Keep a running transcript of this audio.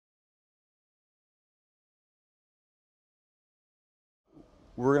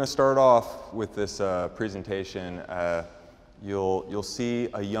We're going to start off with this presentation. You'll see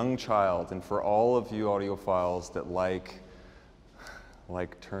a young child, and for all of you audiophiles that like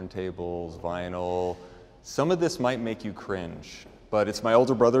turntables, vinyl, some of this might make you cringe, but it's my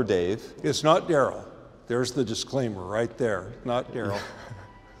older brother Dave. It's not Daryl. There's the disclaimer right there. Not Daryl.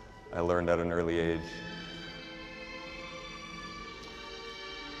 I learned at an early age.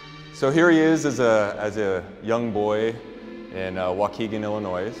 So here he is as a young boy in Waukegan,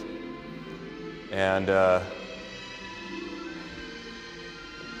 Illinois, and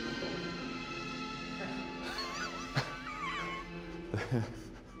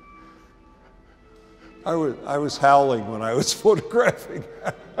I was howling when I was photographing.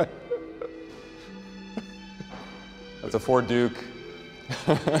 That's a Ford Duke.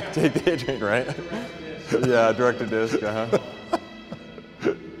 Take the Adrian, right? Yeah, direct-to-disc,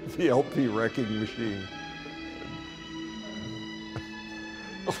 The LP wrecking machine.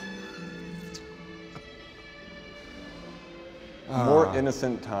 More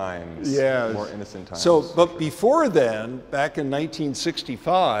innocent times. Yeah. More innocent times. So, but before then, back in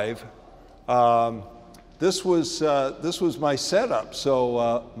 1965, this was my setup.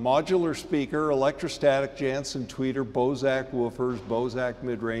 So modular speaker, electrostatic Jansen tweeter, Bozak woofers, Bozak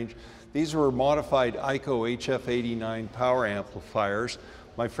mid-range. These were modified ICO HF89 power amplifiers.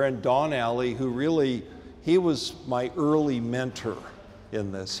 My friend Don Alley, who really, he was my early mentor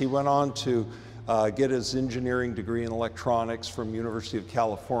in this. He went on to get his engineering degree in electronics from University of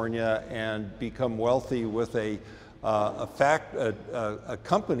California and become wealthy with a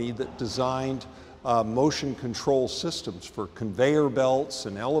company that designed motion control systems for conveyor belts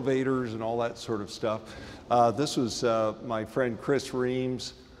and elevators and all that sort of stuff. This was my friend Chris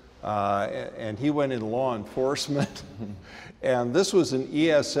Reams, and he went in law enforcement. And this was an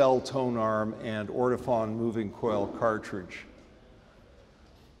ESL tone arm and Ortofon moving coil cartridge.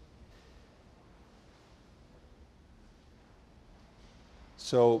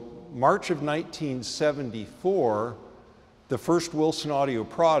 So March of 1974, the first Wilson Audio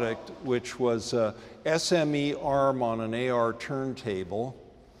product, which was a SME arm on an AR turntable,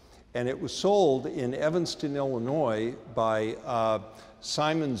 and it was sold in Evanston, Illinois by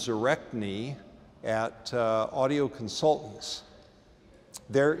Simon Zarekny at Audio Consultants.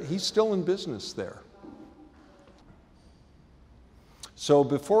 He's still in business there. So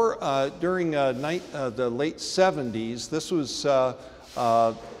before, during the late 70s, this was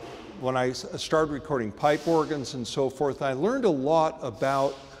when I started recording pipe organs and so forth. I learned a lot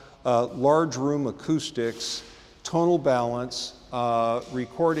about large room acoustics, tonal balance,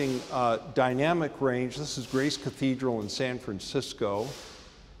 recording dynamic range. This is Grace Cathedral in San Francisco.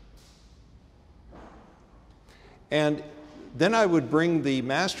 And then I would bring the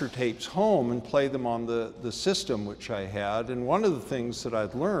master tapes home and play them on the system which I had. And one of the things that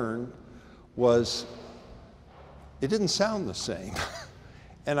I'd learned was it didn't sound the same.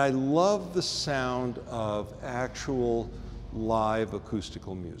 And I love the sound of actual live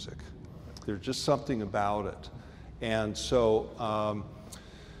acoustical music. There's just something about it. And so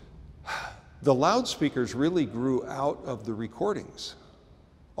the loudspeakers really grew out of the recordings.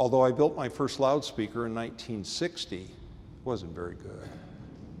 Although I built my first loudspeaker in 1960, it wasn't very good.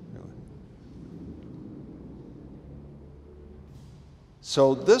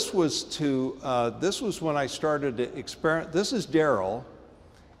 So this was when I started to experiment. This is Daryl,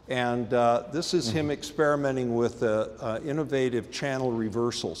 and this is him experimenting with the innovative channel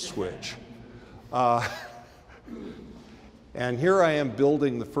reversal switch. And here I am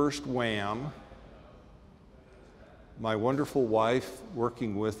building the first WAM. My wonderful wife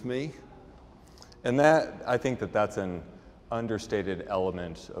working with me. And that, I think that's an understated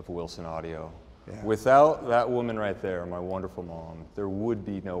element of Wilson Audio. Yeah. Without that woman right there, my wonderful mom, there would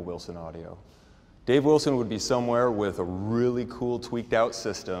be no Wilson Audio. Dave Wilson would be somewhere with a really cool tweaked out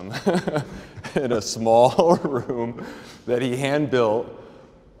system in a small room that he hand built,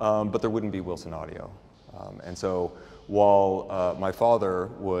 but there wouldn't be Wilson Audio. And so while my father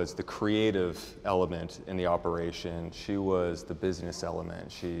was the creative element in the operation, she was the business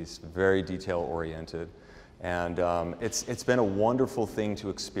element. She's very detail oriented. And it's been a wonderful thing to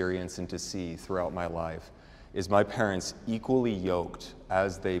experience and to see throughout my life, is my parents equally yoked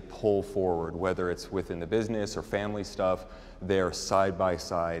as they pull forward, whether it's within the business or family stuff, they're side by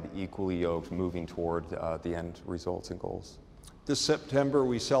side, equally yoked, moving toward the end results and goals. This September,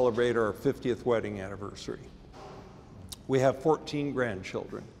 we celebrate our 50th wedding anniversary. We have 14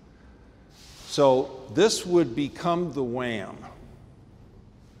 grandchildren. So this would become the WAM.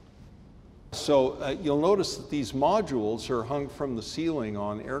 So you'll notice that these modules are hung from the ceiling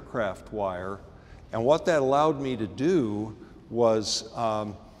on aircraft wire. And what that allowed me to do was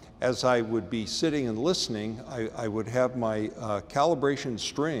as I would be sitting and listening, I would have my calibration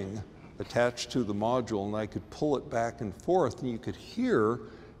string attached to the module, and I could pull it back and forth, and you could hear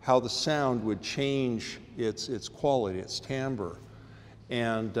how the sound would change its quality, its timbre.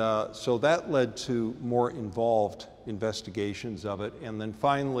 And so that led to more involved investigations of it. And then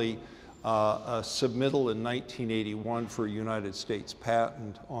finally, a submittal in 1981 for a United States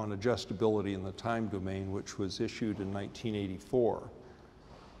patent on adjustability in the time domain, which was issued in 1984.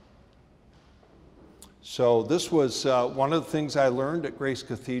 So this was one of the things I learned at Grace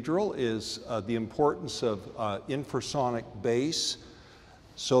Cathedral is the importance of infrasonic bass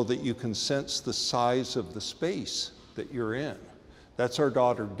so that you can sense the size of the space that you're in. That's our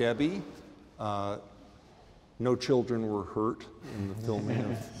daughter Debbie. No children were hurt in the filming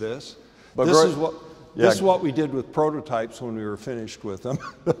of this. But this is what we did with prototypes when we were finished with them.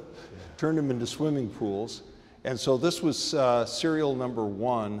 Turned them into swimming pools. And so this was serial number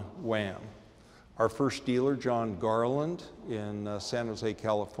 1 Wham. Our first dealer, John Garland, in San Jose,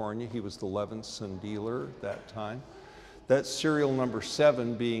 California. He was the Levinson dealer at that time. That's serial number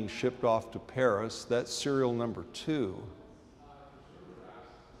 7 being shipped off to Paris. That's serial number 2.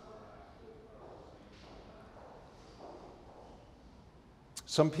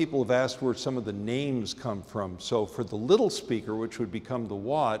 Some people have asked where some of the names come from. So for the little speaker, which would become the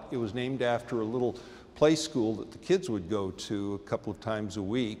Watt, it was named after a little play school that the kids would go to a couple of times a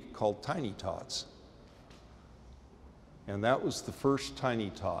week called Tiny Tots. And that was the first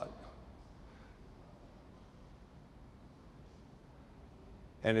Tiny Tot.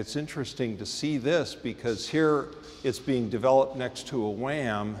 And it's interesting to see this because here it's being developed next to a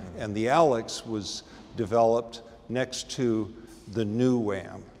Wham, and the Alex was developed next to the new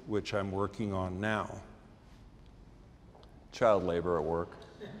Wham, which I'm working on now. Child labor at work.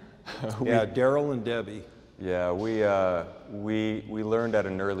 Yeah, Daryl and Debbie. Yeah, we learned at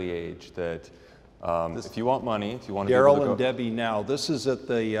an early age that if you want money, if you want to Daryl and Debbie now. This is at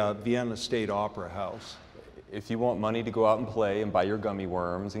the Vienna State Opera House. If you want money to go out and play and buy your gummy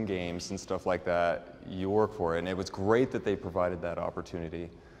worms and games and stuff like that, you work for it. And it was great that they provided that opportunity.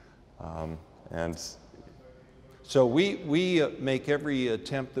 So we make every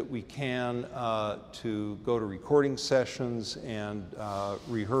attempt that we can to go to recording sessions and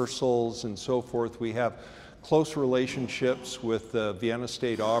rehearsals and so forth. We have close relationships with the Vienna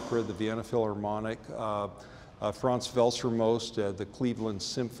State Opera, the Vienna Philharmonic, Franz Welser-Most, the Cleveland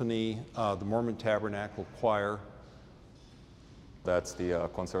Symphony, the Mormon Tabernacle Choir. That's the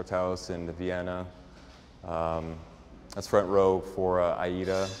Concerthaus in Vienna. That's front row for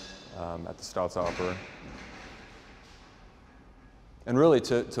Aida at the Staatsoper. And really,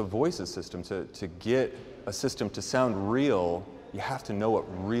 to voice a system, to get a system to sound real, you have to know what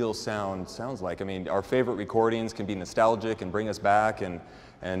real sound sounds like. I mean, our favorite recordings can be nostalgic and bring us back,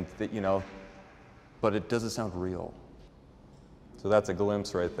 you know, but it doesn't sound real. So that's a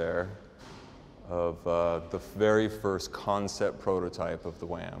glimpse right there of the very first concept prototype of the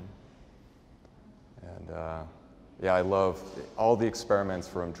Wham. And yeah, I love all the experiments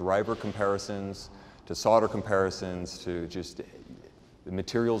from driver comparisons to solder comparisons to just the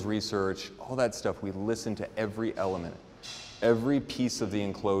materials research, all that stuff. We listen to every element. Every piece of the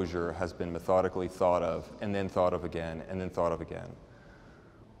enclosure has been methodically thought of, and then thought of again, and then thought of again.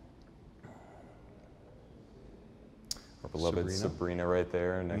 Our beloved Sabrina right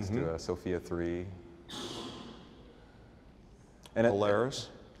there next to Sophia 3. And Polaris.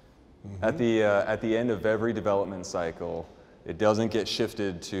 At the end of every development cycle, it doesn't get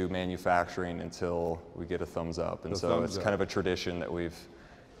shifted to manufacturing until we get a thumbs up. And so it's kind of a tradition that we've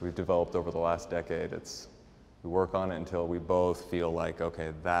developed over the last decade. We work on it until we both feel like,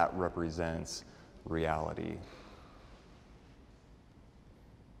 okay, that represents reality.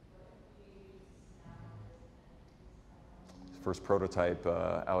 First prototype,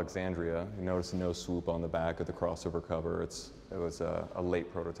 Alexandria. You notice no swoop on the back of the crossover cover. It was a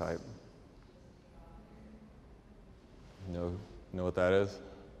late prototype. Know what that is?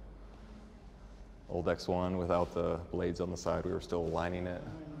 Old X1 without the blades on the side. We were still lining it.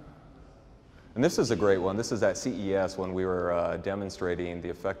 And this is a great one. This is at CES when we were demonstrating the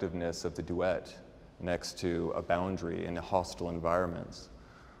effectiveness of the duet next to a boundary in hostile environments.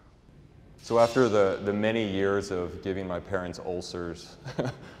 So after the many years of giving my parents ulcers,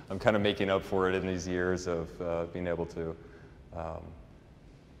 I'm kind of making up for it in these years of being able to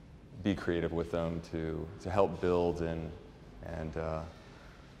be creative with them, to help build and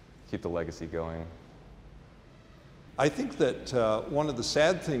keep the legacy going. I think that one of the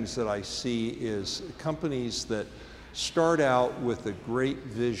sad things that I see is companies that start out with a great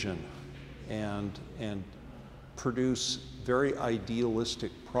vision and produce very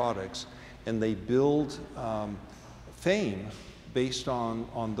idealistic products, and they build fame based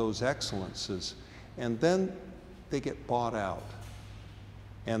on those excellences, and then they get bought out.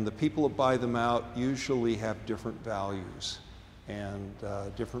 And the people that buy them out usually have different values and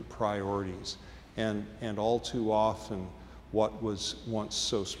different priorities. And all too often, what was once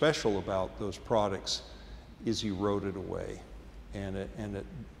so special about those products is eroded away. And it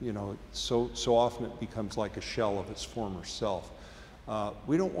you know, so often it becomes like a shell of its former self.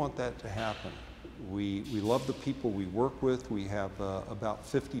 We don't want that to happen. We love the people we work with. We have about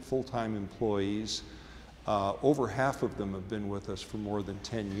 50 full-time employees. Over half of them have been with us for more than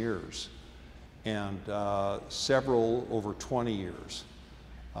 10 years, and several over 20 years.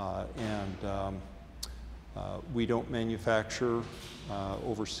 We don't manufacture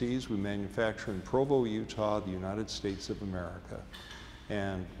overseas. We manufacture in Provo, Utah, the United States of America.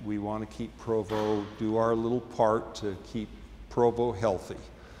 And we want to keep Provo, do our little part to keep Provo healthy.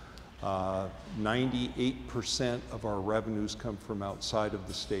 98% of our revenues come from outside of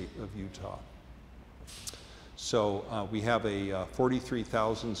the state of Utah. So we have a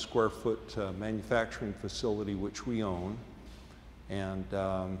 43,000 square foot manufacturing facility which we own, and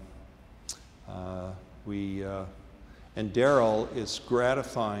and Daryl, it's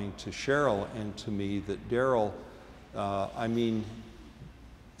gratifying to Cheryl and to me that Daryl, I mean,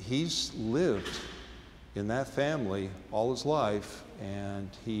 he's lived in that family all his life, and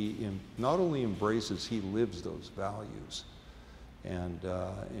he not only embraces, he lives those values, and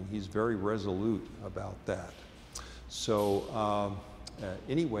he's very resolute about that. So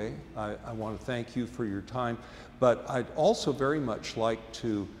anyway, I want to thank you for your time, but I'd also very much like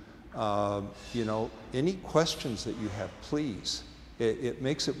to, you know, any questions that you have, please. It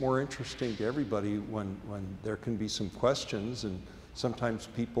makes it more interesting to everybody when there can be some questions, and sometimes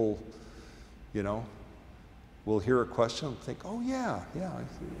people, you know, will hear a question and think, oh yeah, I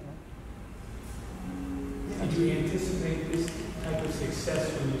see that. Did you anticipate this type of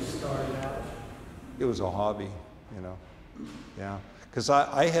success when you started out? It was a hobby, you know, yeah. Because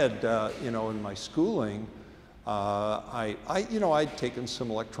I had, you know, in my schooling, you know, I'd taken some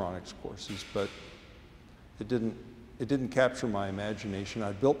electronics courses, but it didn't capture my imagination.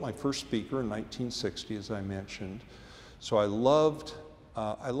 I built my first speaker in 1960, as I mentioned. So I loved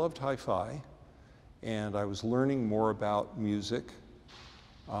hi-fi, and I was learning more about music.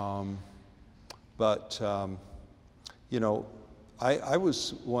 But you know, I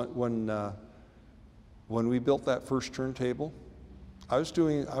was when we built that first turntable, I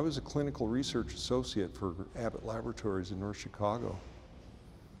was a clinical research associate for Abbott Laboratories in North Chicago,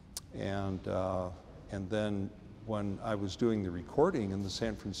 and then when I was doing the recording in the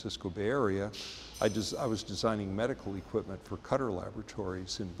San Francisco Bay Area, I was designing medical equipment for Cutter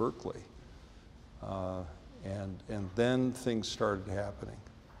Laboratories in Berkeley, and then things started happening,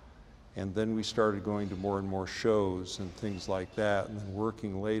 and then we started going to more and more shows and things like that, and then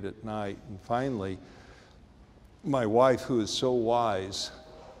working late at night, and finally, my wife, who is so wise,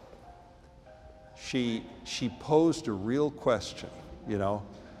 she posed a real question, you know,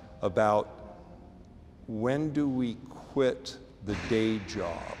 about when do we quit the day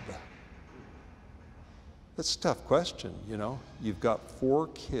job? That's a tough question, you know. You've got 4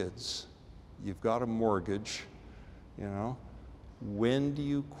 kids, you've got a mortgage, you know. When do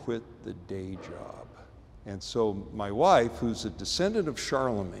you quit the day job? And so my wife, who's a descendant of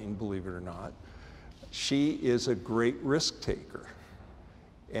Charlemagne, believe it or not, she is a great risk taker,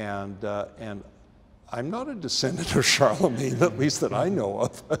 and I'm not a descendant of Charlemagne, at least that I know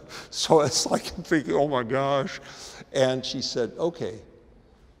of. So it's like I'm thinking, oh my gosh. And she said, okay,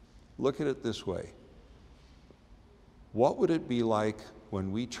 look at it this way. What would it be like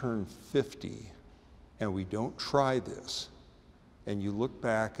when we turn 50 and we don't try this, and you look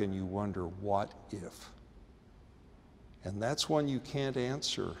back and you wonder, what if? And that's one you can't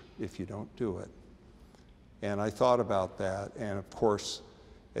answer if you don't do it. And I thought about that, and of course,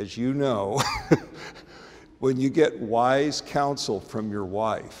 as you know, when you get wise counsel from your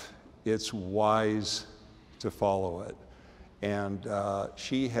wife, it's wise to follow it. And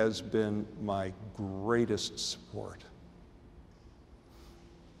she has been my greatest support.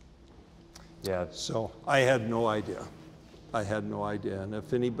 Yeah. So I had no idea. I had no idea, and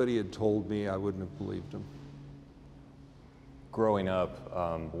if anybody had told me, I wouldn't have believed him. Growing up,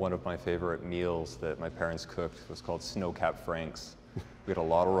 one of my favorite meals that my parents cooked was called snow-capped franks. We had a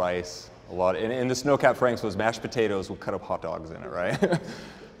lot of rice, and the snow-capped franks was mashed potatoes with cut up hot dogs in it, right?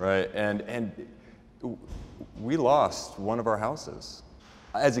 Right, and we lost one of our houses.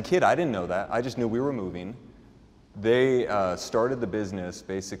 As a kid, I didn't know that. I just knew we were moving, They started the business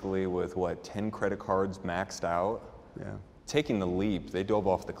basically with, what, 10 credit cards maxed out? Yeah. Taking the leap, they dove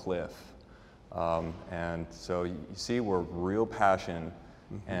off the cliff. And so you see where real passion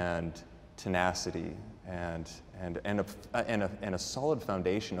and tenacity and a solid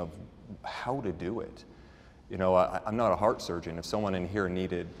foundation of how to do it. You know, I'm not a heart surgeon. If someone in here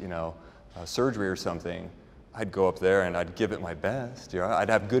needed, you know, surgery or something, I'd go up there and I'd give it my best. You know, I'd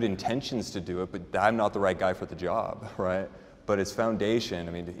have good intentions to do it, but I'm not the right guy for the job, right? But it's foundation.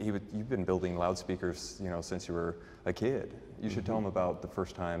 I mean, you've been building loudspeakers, you know, since you were a kid. You should tell them about the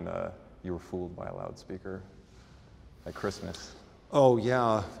first time you were fooled by a loudspeaker at Christmas. Oh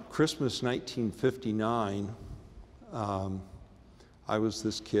yeah, Christmas 1959. I was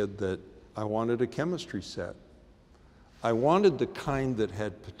this kid that I wanted a chemistry set. I wanted the kind that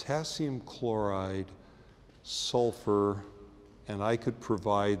had potassium chloride, sulfur, and I could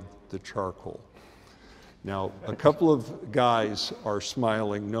provide the charcoal. Now, a couple of guys are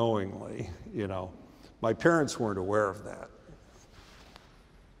smiling knowingly, you know. My parents weren't aware of that.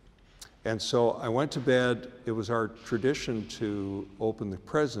 And so I went to bed. It was our tradition to open the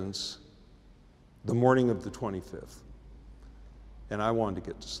presents the morning of the 25th. And I wanted to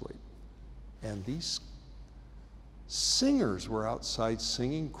get to sleep. And these singers were outside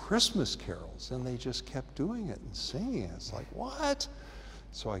singing Christmas carols, and they just kept doing it and singing it. It's like, what?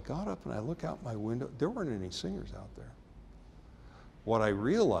 So I got up and I look out my window. There weren't any singers out there. What I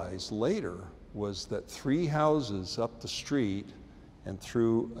realized later was that 3 houses up the street, and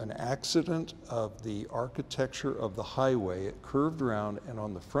through an accident of the architecture of the highway, it curved around, and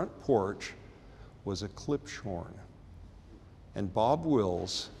on the front porch was a klipschorn. And Bob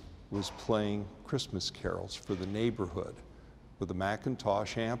Wills was playing Christmas carols for the neighborhood with a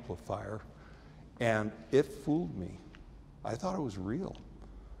Macintosh amplifier, and it fooled me. I thought it was real.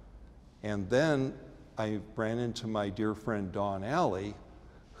 And then I ran into my dear friend Don Alley,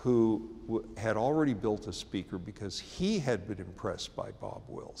 who had already built a speaker because he had been impressed by Bob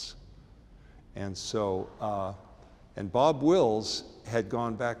Wills. And so, and Bob Wills had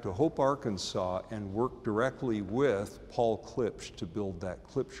gone back to Hope, Arkansas and worked directly with Paul Klipsch to build that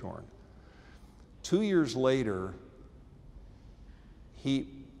klipschorn. 2 years later,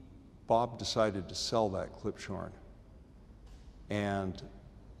 Bob decided to sell that klipschorn. And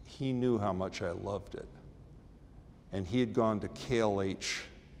he knew how much I loved it. And he had gone to KLH,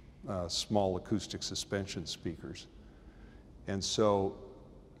 small acoustic suspension speakers. And so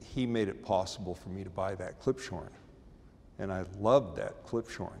he made it possible for me to buy that klipschorn. And I loved that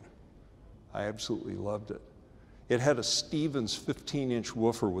klipschorn. I absolutely loved it. It had a Stevens 15-inch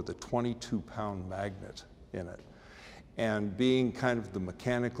woofer with a 22-pound magnet in it. And being kind of the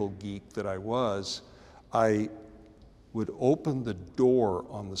mechanical geek that I was, I would open the door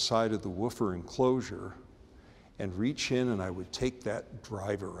on the side of the woofer enclosure and reach in, and I would take that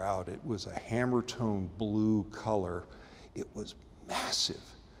driver out. It was a hammer-tone blue color. It was massive.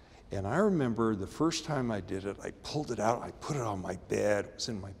 And I remember the first time I did it, I pulled it out, I put it on my bed. It was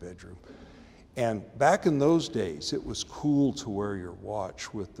in my bedroom. And back in those days, it was cool to wear your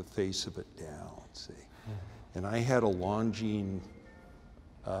watch with the face of it down, see? And I had a Longines,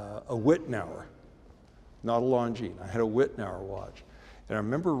 a Wittnauer, not a Longines. I had a Wittnauer watch. And I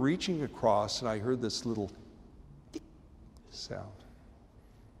remember reaching across, and I heard this little tick sound.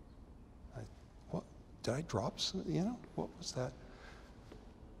 What? Did I drop something? You know, what was that?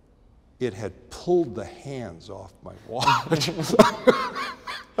 It had pulled the hands off my watch.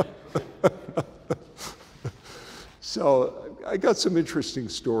 So I got some interesting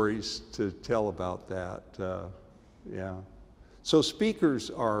stories to tell about that. Yeah. So speakers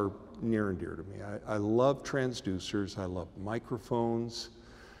are near and dear to me. I love transducers. I love microphones.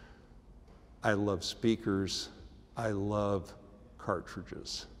 I love speakers. I love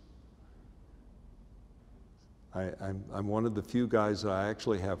cartridges. I'm one of the few guys that I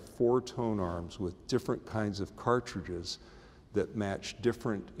actually have 4 tone arms with different kinds of cartridges that match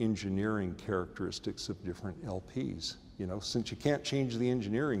different engineering characteristics of different LPs. You know, since you can't change the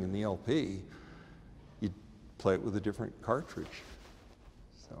engineering in the LP, you play it with a different cartridge.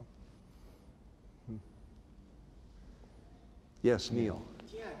 So, yes, Neil.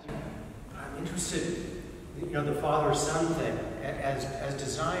 Yeah, I'm interested, you know, the father-son thing. As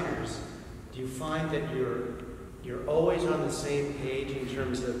designers, do you find that you're always on the same page in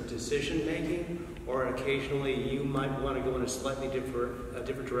terms of decision making, or occasionally you might want to go in a slightly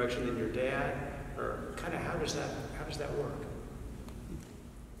different direction than your dad, or kind of how does that work?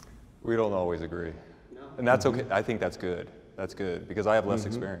 We don't always agree, No. and that's okay. I think that's good. That's good because I have less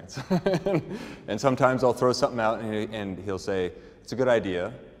experience, and sometimes I'll throw something out and he'll say, "It's a good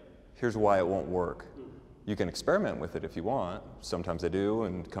idea. Here's why it won't work." You can experiment with it if you want. Sometimes I do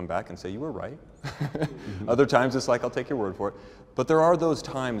and come back and say, you were right. Other times it's like, I'll take your word for it. But there are those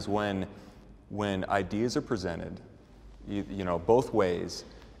times when ideas are presented, you know, both ways,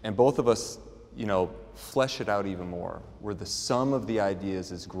 and both of us, you know, flesh it out even more, where the sum of the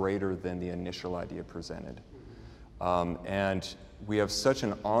ideas is greater than the initial idea presented. And we have such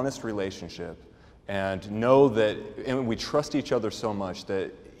an honest relationship, and know that, and we trust each other so much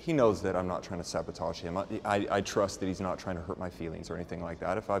that he knows that I'm not trying to sabotage him. I trust that he's not trying to hurt my feelings or anything like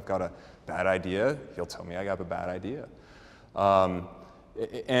that. If I've got a bad idea, he'll tell me I got a bad idea. And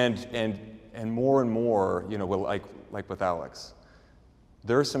more, you know, like with Alex,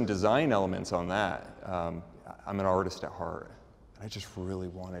 there are some design elements on that. I'm an artist at heart. I just really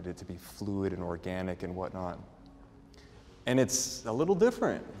wanted it to be fluid and organic and whatnot. And it's a little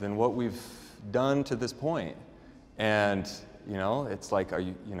different than what we've done to this point. And, you know, it's like, are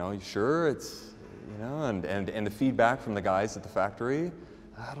you sure it's, you know, and the feedback from the guys at the factory,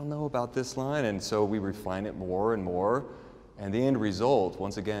 I don't know about this line. And so we refine it more and more. And the end result,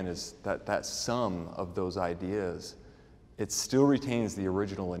 once again, is that sum of those ideas, it still retains the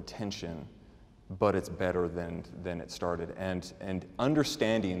original intention, but it's better than it started. And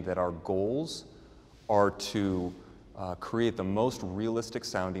understanding that our goals are to create the most realistic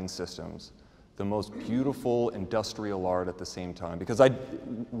sounding systems, the most beautiful industrial art at the same time. Because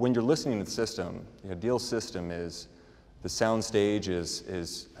when you're listening to the system, the ideal system is the sound stage is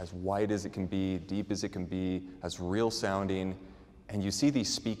as wide as it can be, deep as it can be, as real sounding, and you see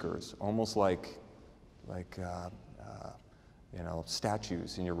these speakers almost like you know,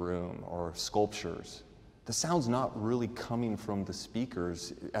 statues in your room or sculptures. The sound's not really coming from the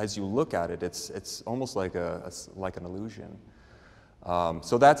speakers as you look at it. It's almost like an illusion.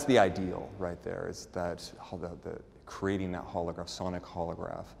 So that's the ideal right there, is that creating that holograph, sonic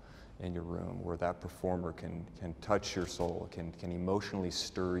holograph in your room, where that performer can touch your soul, can emotionally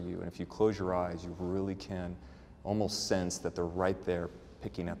stir you. And if you close your eyes, you really can almost sense that they're right there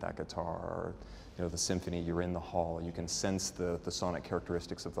picking at that guitar, or, you know, the symphony, you're in the hall, you can sense the sonic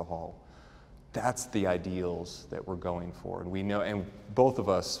characteristics of the hall. That's the ideals that we're going for. And we know, and both of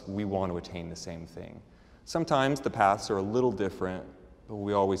us, we want to attain the same thing. Sometimes the paths are a little different, but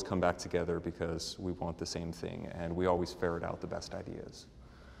we always come back together because we want the same thing, and we always ferret out the best ideas.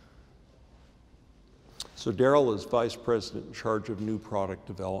 So Daryl is Vice President in charge of new product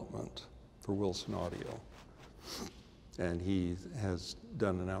development for Wilson Audio. And he has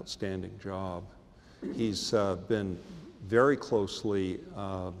done an outstanding job. He's been very closely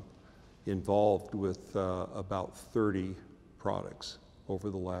involved with about 30 products over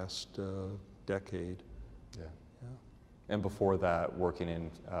the last decade. Yeah. And before that, working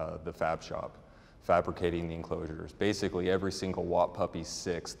in the fab shop, fabricating the enclosures. Basically, every single Watt Puppy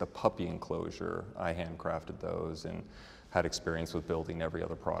 6, the puppy enclosure, I handcrafted those and had experience with building every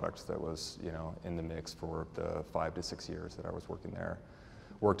other product that was, you know, in the mix for the 5 to 6 years that I was working there.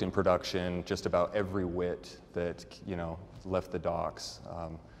 Worked in production, just about every wit that, you know, left the docks.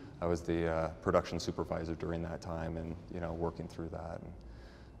 I was the production supervisor during that time, and, you know, working through that.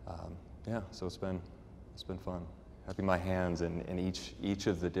 And, yeah, so it's been fun. Having my hands in each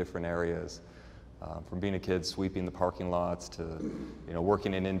of the different areas. From being a kid sweeping the parking lots to, you know,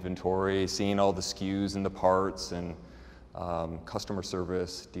 working in inventory, seeing all the SKUs and the parts, and customer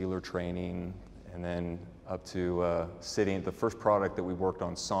service, dealer training, and then up to sitting. The first product that we worked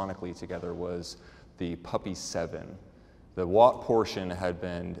on sonically together was the Puppy 7. The Watt portion had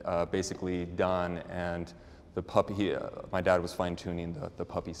been basically done, and the puppy, my dad was fine-tuning the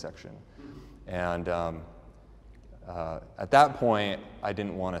puppy section. And at that point, I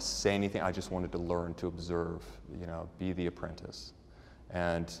didn't want to say anything. I just wanted to learn, to observe, you know, be the apprentice.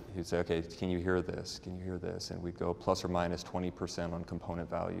 And he'd say, okay, can you hear this? Can you hear this? And we'd go plus or minus 20% on component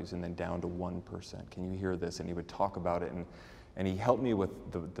values, and then down to 1%. Can you hear this? And he would talk about it, and he helped me with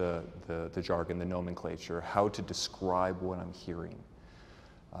the jargon, the nomenclature, how to describe what I'm hearing.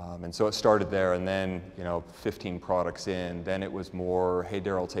 And so it started there, and then, you know, 15 products in, then it was more, hey,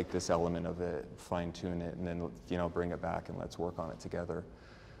 Daryl, take this element of it, fine tune it, and then, you know, bring it back and let's work on it together.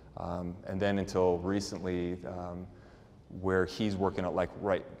 And then until recently, where he's working on, like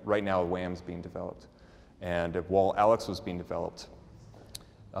right now, Wham's being developed. And while Alex was being developed,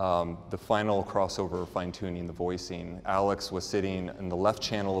 the final crossover, fine tuning, the voicing, Alex was sitting in the left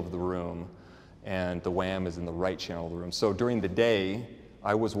channel of the room, and the Wham is in the right channel of the room. So during the day,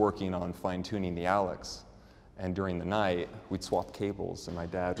 I was working on fine-tuning the Alex, and during the night, we'd swap cables, and my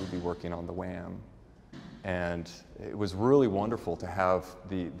dad would be working on the Wham. And it was really wonderful to have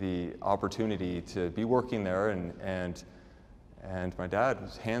the opportunity to be working there and And my dad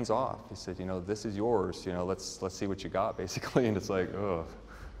was hands off. He said, you know, this is yours. You know, let's see what you got, basically. And it's like, oh,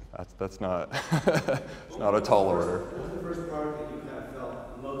 that's not it's not a tall order. What was the first product that you kind of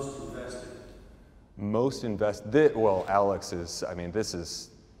felt most invested in? Most invested. Well, Alex is. I mean, this is.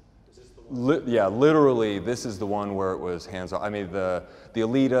 Yeah, literally, this is the one where it was hands-on. I mean, the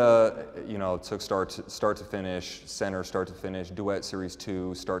Alita, you know, took start to finish, center start to finish, Duet Series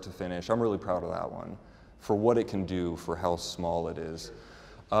 2 start to finish. I'm really proud of that one for what it can do, for how small it is.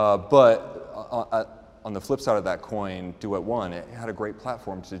 But on the flip side of that coin, Duet 1, it had a great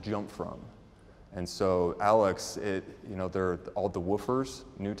platform to jump from. And so Alex, you know, they're all the woofers,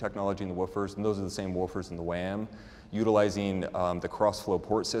 new technology in the woofers, and those are the same woofers in the WAM. Utilizing the cross-flow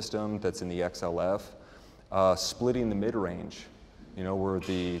port system that's in the XLF, splitting the mid-range, you know, where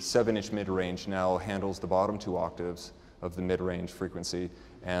the 7-inch mid-range now handles the bottom 2 octaves of the mid-range frequency,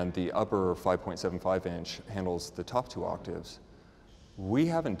 and the upper 5.75-inch handles the top 2 octaves. We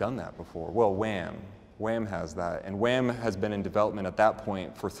haven't done that before. Well, WAM has that, and WAM has been in development at that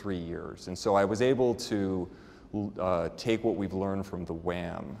point for 3 years. And so I was able to take what we've learned from the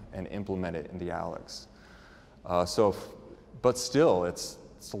WAM and implement it in the Alex. But still, it's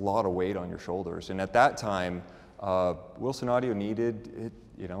a lot of weight on your shoulders. And at that time, Wilson Audio needed it,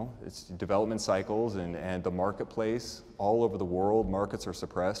 you know, its development cycles and the marketplace all over the world. Markets are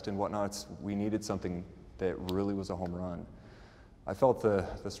suppressed and whatnot. We needed something that really was a home run. I felt the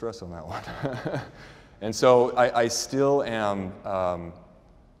stress on that one. And so I still am, I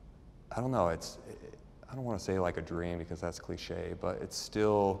don't know, I don't want to say like a dream because that's cliche, but it's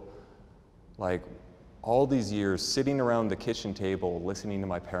still like, all these years sitting around the kitchen table listening to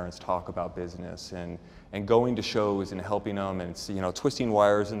my parents talk about business and going to shows and helping them and, you know, twisting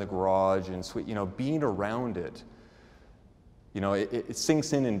wires in the garage and, you know, being around it, you know, it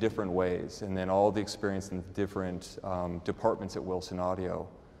sinks in different ways. And then all the experience in the different departments at Wilson Audio.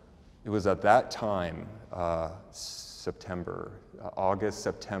 It was at that time, August, September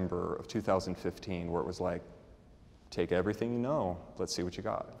of 2015, where it was like, take everything you know, let's see what you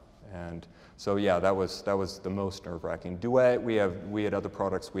got. And so yeah, that was the most nerve-wracking. Duet, we had other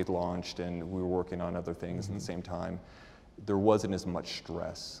products we'd launched, and we were working on other things at the same time. There wasn't as much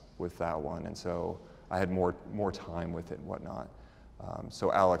stress with that one, and so I had more time with it and whatnot.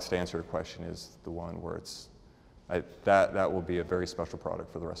 So Alex, to answer your question, is the one where that will be a very special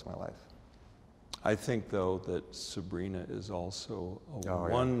product for the rest of my life. I think, though, that Sabrina is also a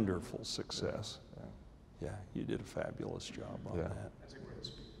wonderful success. Yeah, you did a fabulous job on that. That's a great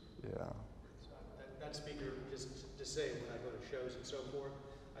speaker. Yeah. That speaker, just to say, when I go to shows and so forth,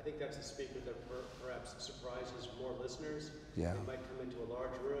 I think that's a speaker that perhaps surprises more listeners. Yeah. They might come into a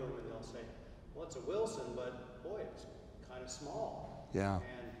large room and they'll say, well, it's a Wilson, but boy, it's kind of small. Yeah.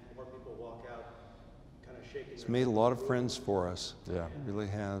 And more people walk out kind of shaking. It's made a lot of friends for us. Yeah. It really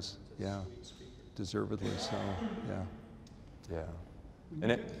has. Yeah. Deservedly so. Yeah. Yeah.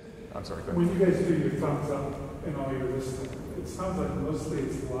 And I'm sorry, go ahead. When you guys do your thumbs up in all your listening, it sounds like mostly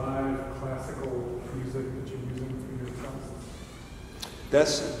it's live classical music that you're using for your thumbs.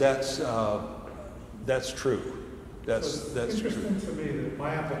 That's true. That's interesting true. to me that my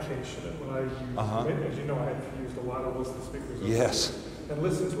application, when I use, as you know, I've used a lot of Wilson speakers. Yes. And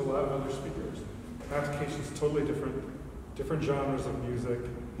listened to a lot of other speakers. My application is totally different genres of music,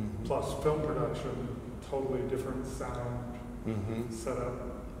 plus film production, totally different sound setup.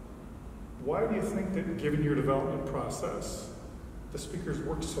 Why do you think that, given your development process, the speakers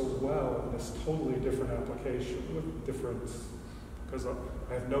work so well in this totally different application with different? Because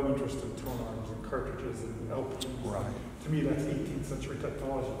I have no interest in tone arms and cartridges and LPs. Right. To me, that's 18th century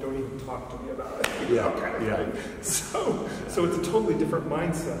technology. Don't even talk to me about it. Yeah. Kind of thing. So it's a totally different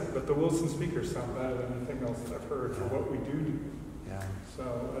mindset. But the Wilson speakers sound better than anything else that I've heard for what we do. Yeah. So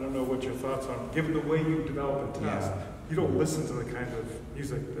I don't know what your thoughts on, given the way you develop and test, you don't listen to the kind of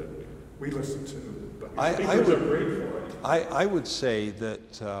music that we listen to, but your speakers are great for it. I would say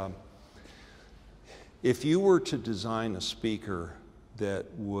that if you were to design a speaker that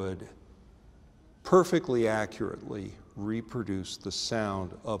would perfectly accurately reproduce the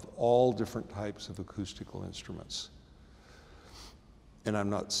sound of all different types of acoustical instruments, and I'm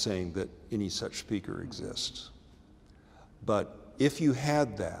not saying that any such speaker exists, but if you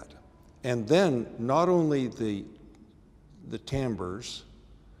had that, and then not only the timbres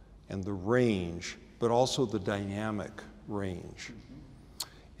and the range, but also the dynamic range.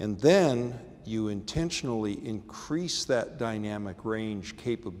 And then you intentionally increase that dynamic range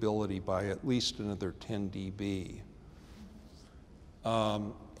capability by at least another 10 dB.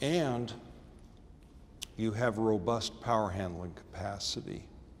 And you have robust power handling capacity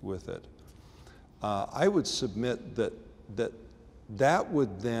with it. I would submit that that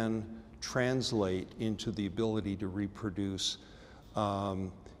would then translate into the ability to reproduce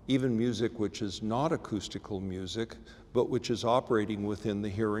even music which is not acoustical music, but which is operating within the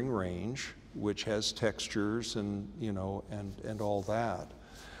hearing range, which has textures and, you know, and all that.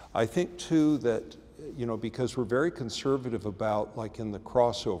 I think too that, you know, because we're very conservative about, like in the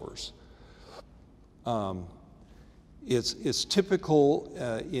crossovers, it's typical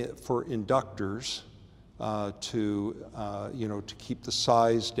for inductors to, you know, to keep the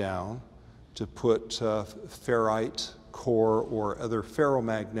size down, to put ferrite core or other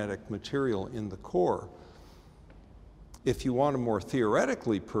ferromagnetic material in the core. If you want a more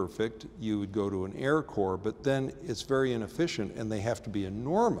theoretically perfect, you would go to an air core, but then it's very inefficient and they have to be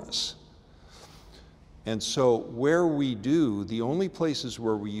enormous. And so where we do, the only places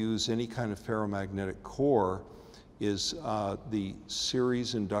where we use any kind of ferromagnetic core is the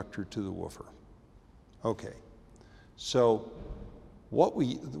series inductor to the woofer. Okay, so what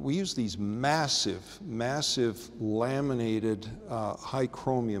we use these massive laminated high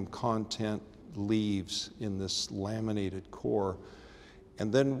chromium content leaves in this laminated core,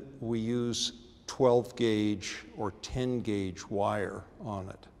 and then we use 12 gauge or 10 gauge wire on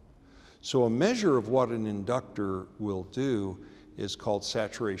it. So a measure of what an inductor will do is called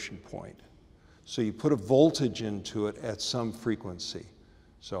saturation point. So you put a voltage into it at some frequency.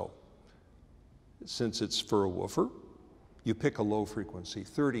 So since it's for a woofer, you pick a low frequency,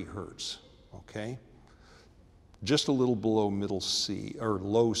 30 hertz, okay? Just a little below middle C, or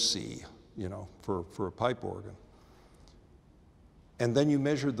low C, you know, for a pipe organ. And then you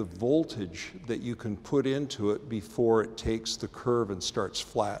measure the voltage that you can put into it before it takes the curve and starts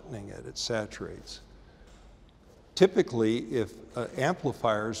flattening it, it saturates. Typically, if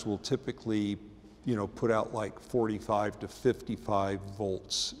amplifiers will typically, you know, put out like 45 to 55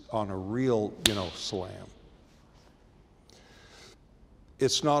 volts on a real, you know, Salon.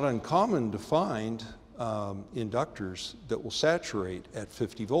 It's not uncommon to find inductors that will saturate at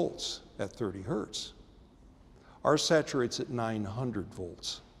 50 volts at 30 hertz. Ours saturates at 900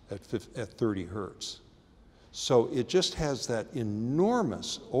 volts at 30 hertz. So it just has that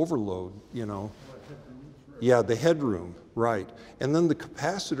enormous overload, you know. Yeah, the headroom, right. And then the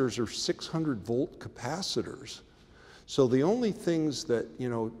capacitors are 600 volt capacitors. So the only things that, you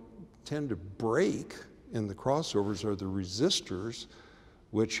know, tend to break in the crossovers are the resistors,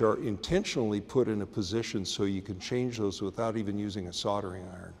 which are intentionally put in a position so you can change those without even using a soldering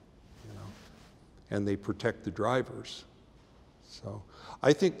iron, you know, and they protect the drivers. So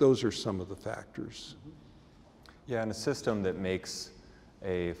I think those are some of the factors. Yeah, and a system that makes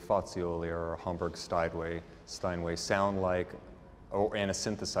a Fazioli or a Hamburg Steinway sound like, and a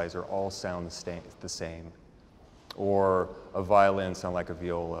synthesizer all sound the same, or a violin sound like a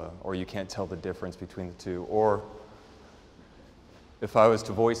viola, or you can't tell the difference between the two, or if I was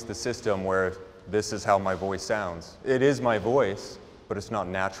to voice the system where this is how my voice sounds, it is my voice, but it's not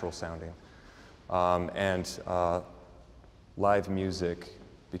natural sounding. Live music,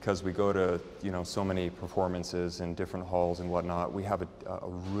 because we go to, you know, so many performances in different halls and whatnot, we have a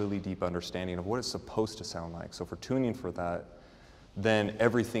really deep understanding of what it's supposed to sound like. So for tuning for that, then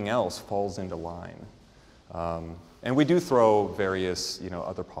everything else falls into line. And we do throw various, you know,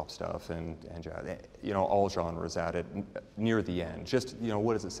 other pop stuff and jazz, you know, all genres at it near the end. Just, you know,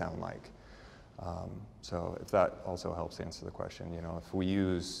 what does it sound like? So if that also helps answer the question, you know, if we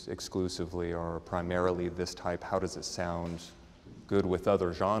use exclusively or primarily this type, how does it sound good with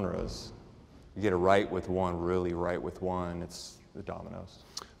other genres? You get it right with one, really right with one, it's the dominoes.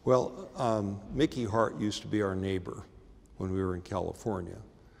 Well, Mickey Hart used to be our neighbor when we were in California.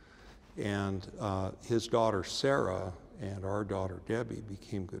 And his daughter Sarah and our daughter Debbie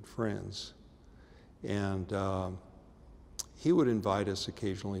became good friends. And he would invite us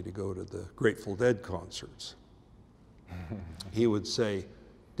occasionally to go to the Grateful Dead concerts. He would say,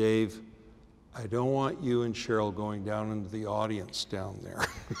 Dave, I don't want you and Cheryl going down into the audience down there.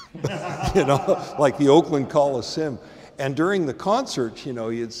 You know, like the Oakland Coliseum. And during the concert, you know,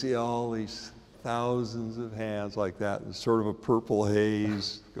 you'd see all these thousands of hands like that, and sort of a purple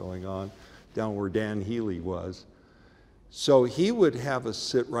haze going on down where Dan Healy was. So he would have us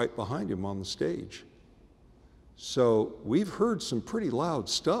sit right behind him on the stage. So we've heard some pretty loud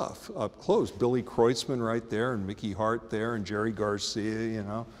stuff up close. Billy Kreutzmann right there, and Mickey Hart there, and Jerry Garcia, you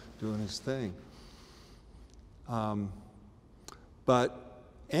know, doing his thing.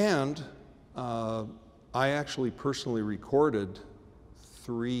 I actually personally recorded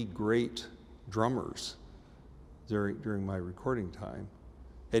 3 great drummers during my recording time.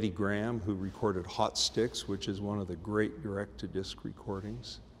 Eddie Graham, who recorded Hot Sticks, which is one of the great direct-to-disc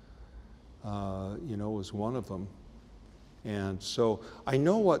recordings, you know, was one of them. And so I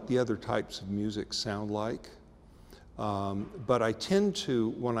know what the other types of music sound like, but I tend to,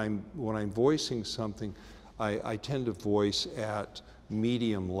 when I'm voicing something, I tend to voice at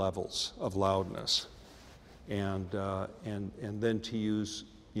medium levels of loudness, and then to use,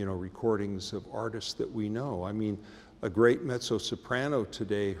 you know, recordings of artists that we know. I mean, a great mezzo-soprano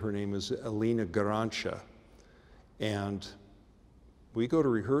today, her name is Elena Garancia, and we go to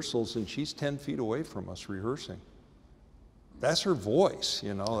rehearsals and she's 10 feet away from us rehearsing. That's her voice,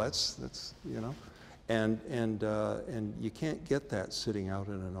 you know, that's you know, and you can't get that sitting out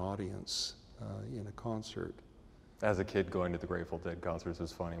in an audience in a concert. As a kid, going to the Grateful Dead concerts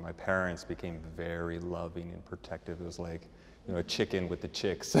was funny. My parents became very loving and protective. It was like, you know, a chicken with the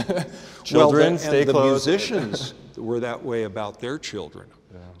chicks. Children, stay the close. musicians were that way about their children.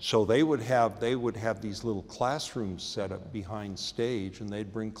 Yeah. So they would have these little classrooms set up behind stage, and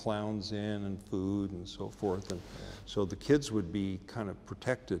they'd bring clowns in and food and so forth, and so the kids would be kind of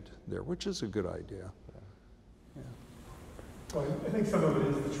protected there, which is a good idea. Yeah. Well, I think some of it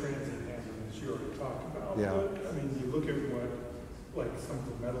is the transient handling, as you already talked about. Yeah. But, I mean, you look at what, like, some of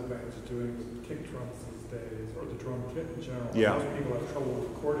the metal bands are doing with kick drums these days, or the drum kit in general. Yeah. Most people have trouble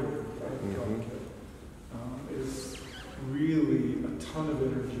recording without the drum kit. Is really a ton of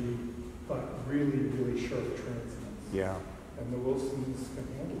energy, but really, really sharp transients. Yeah. And the Wilsons can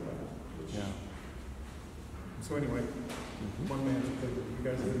handle that. Which, Yeah. So anyway, one man's opinion.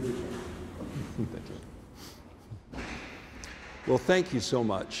 You guys did a good job. Thank you. Well, thank you so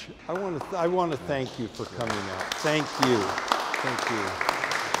much. I want to thank you for coming out. Thank you. Thank you.